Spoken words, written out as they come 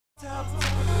The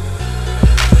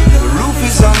roof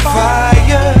is on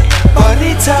fire, burn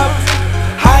it up,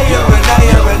 higher and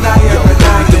higher and higher and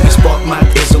higher. Doing spot mad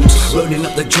isms, rolling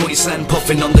up the joints and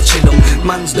puffing on the chillum.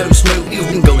 Mans don't smoke, you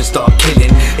can go and start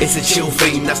killing. It's a chill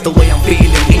thing, that's the way I'm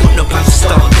feeling. Ain't got no plans to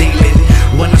start dealing.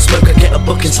 When I smoke I get a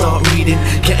book and start reading.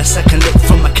 Get a second look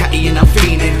from my catty and I'm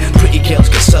feeling. Pretty girls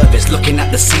get service, looking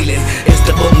at the ceiling. It's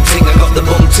the bum ting, I got the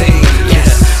bum ting. Yeah,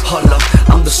 holla,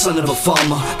 I'm the son of a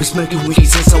farmer. Been smoking weed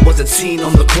since I was a teen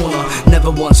on the corner.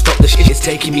 Never once stopped, the shit is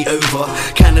taking me over.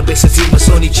 Cannabis, sativa,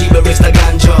 Sony, cheaper, it's the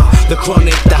ganja. The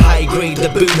chronic, the high grade, the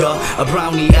Buddha. A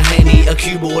brownie, a Henny, a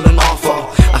cue ball and alpha.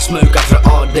 I smoke after a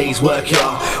hard day's work,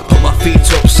 yeah. Put my feet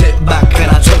up, sit back and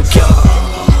I talk, yeah.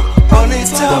 On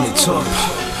it up, Burn it up,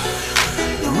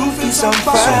 the roof is on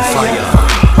fire.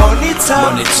 Burn Burn it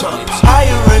up, it up,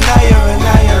 higher and higher and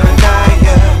higher and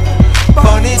higher.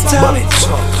 Burn it burn up, it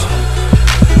up.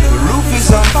 the roof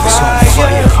is on fire.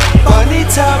 Burn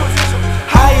it up,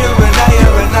 higher and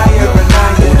higher and higher and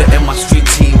higher. All the MI street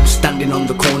team standing on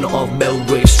the corner of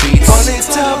Belgrave streets. Burn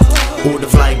it up, All the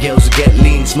fly girls who get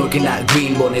lean, smoking that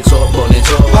green. Burn it up, burn it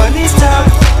up. burn it up,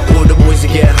 All the boys who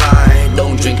get high,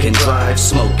 don't drink and drive,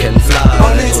 smoke and fly.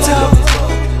 burn it up,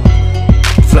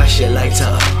 Flash your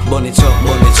lighter, burn it up,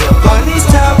 burn it up. burn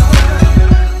it up,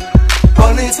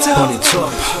 burn it Burn up. it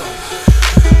up,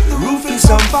 The roof is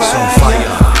on fire.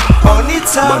 fire. Burn it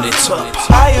burn up, it up,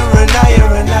 higher and higher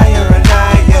and higher and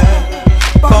higher.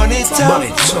 Burn it burn up,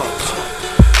 it up.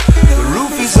 the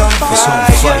roof is on fire.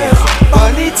 fire.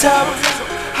 Burn it up,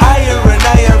 higher and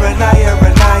higher and higher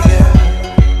and higher.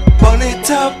 Burn it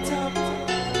up,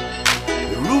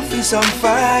 the roof is on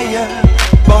fire.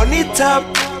 Burn it up,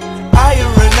 higher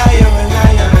and higher and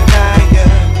higher and higher.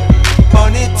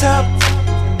 Burn it up.